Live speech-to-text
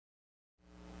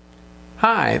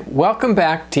Hi, welcome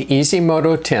back to Easy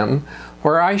Moto Tim,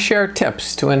 where I share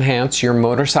tips to enhance your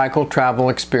motorcycle travel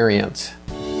experience.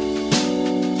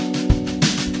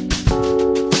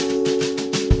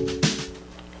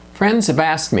 Friends have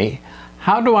asked me,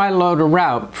 how do I load a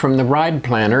route from the ride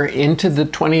planner into the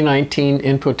 2019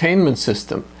 infotainment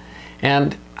system?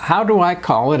 And how do I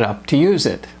call it up to use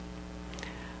it?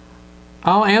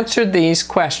 I'll answer these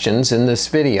questions in this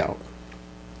video.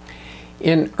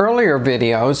 In earlier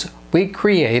videos, we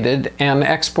created and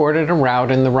exported a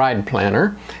route in the ride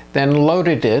planner, then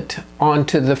loaded it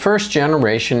onto the first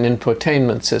generation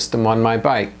infotainment system on my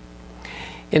bike.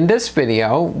 In this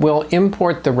video, we'll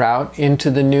import the route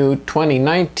into the new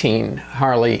 2019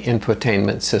 Harley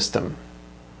infotainment system.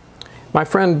 My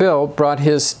friend Bill brought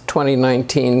his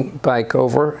 2019 bike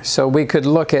over so we could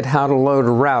look at how to load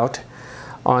a route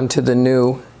onto the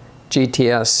new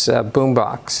GTS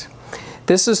boombox.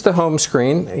 This is the home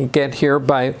screen. You get here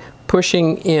by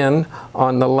pushing in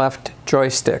on the left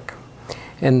joystick,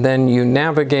 and then you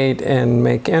navigate and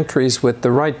make entries with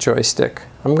the right joystick.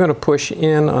 I'm going to push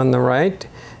in on the right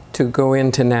to go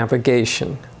into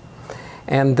navigation,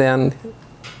 and then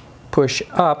push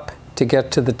up to get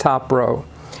to the top row.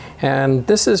 And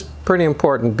this is pretty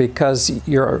important because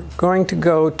you're going to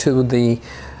go to the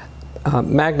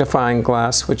magnifying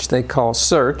glass, which they call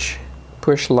search,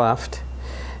 push left,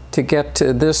 to get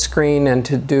to this screen and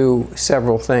to do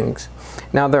several things.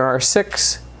 Now there are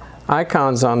 6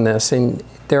 icons on this, and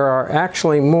there are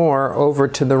actually more over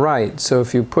to the right. So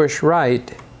if you push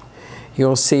right,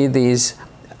 you'll see these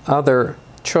other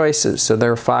choices. So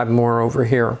there are 5 more over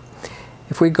here.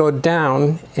 If we go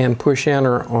down and push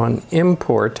enter on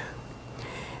import,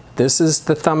 this is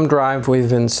the thumb drive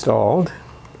we've installed,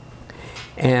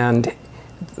 and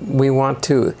we want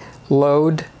to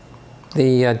load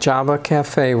the Java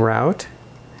Cafe route.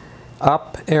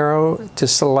 Up arrow to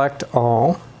select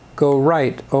all, go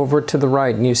right over to the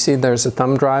right, and you see there's a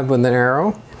thumb drive with an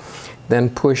arrow. Then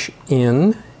push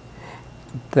in.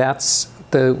 That's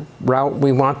the route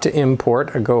we want to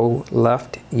import. I go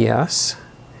left, yes,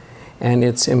 and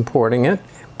it's importing it.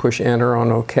 Push enter on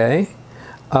OK.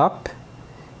 Up,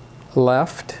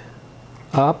 left,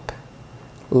 up,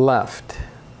 left,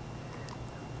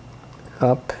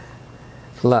 up,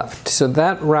 left. So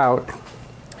that route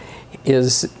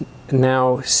is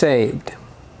now saved.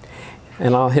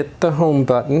 And I'll hit the home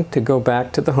button to go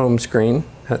back to the home screen,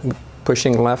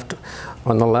 pushing left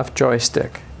on the left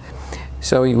joystick.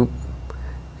 So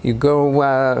you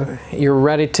go, you're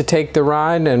ready to take the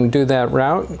ride and do that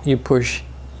route. You push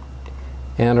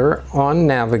enter on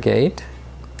navigate,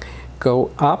 go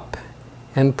up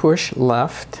and push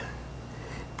left,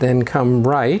 then come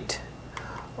right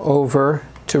over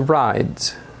to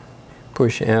rides.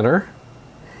 Push enter,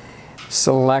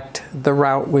 select the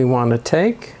route we want to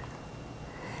take,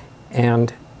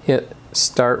 and hit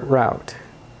start route.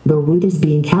 The route is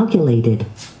being calculated.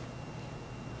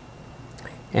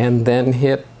 And then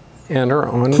hit enter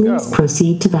on go. Please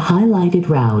proceed to the highlighted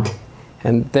route.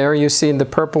 And there you see the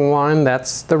purple line,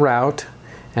 that's the route,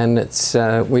 and it's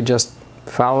we just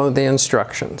follow the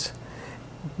instructions.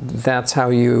 That's how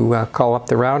you call up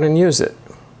the route and use it.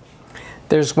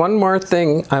 There's one more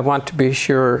thing I want to be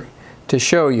sure to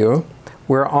show you.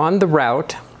 We're on the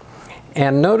route,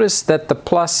 and notice that the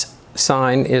plus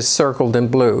sign is circled in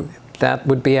blue. That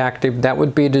would be active. That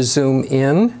would be to zoom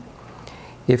in.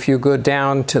 If you go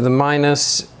down to the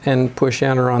minus and push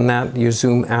enter on that, you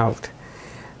zoom out.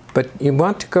 But you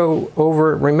want to go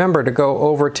over, remember to go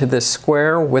over to this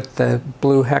square with the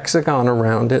blue hexagon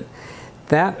around it.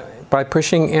 That, by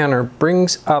pushing enter,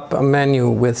 brings up a menu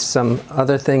with some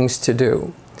other things to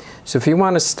do. So if you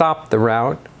want to stop the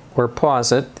route or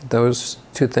pause it, those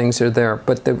 2 things are there.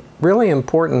 But the really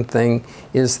important thing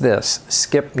is this: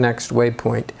 skip next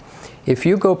waypoint. If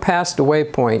you go past a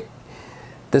waypoint,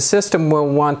 the system will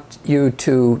want you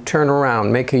to turn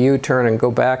around, make a U-turn, and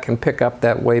go back and pick up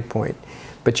that waypoint.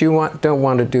 But you don't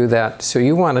want to do that, so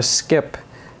you want to skip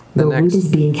the route is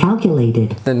being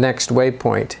calculated. The next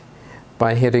waypoint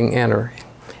by hitting enter.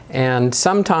 And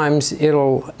sometimes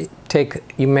it'll take,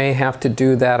 you may have to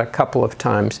do that a couple of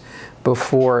times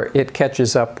before it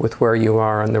catches up with where you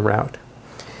are on the route.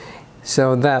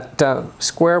 So that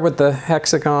square with the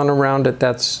hexagon around it,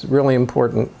 that's really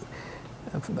important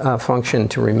function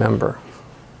to remember.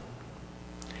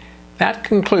 That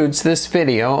concludes this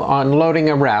video on loading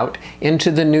a route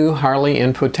into the new Harley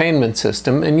infotainment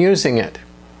system and using it.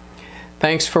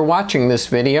 Thanks for watching this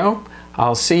video.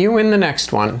 I'll see you in the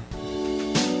next one.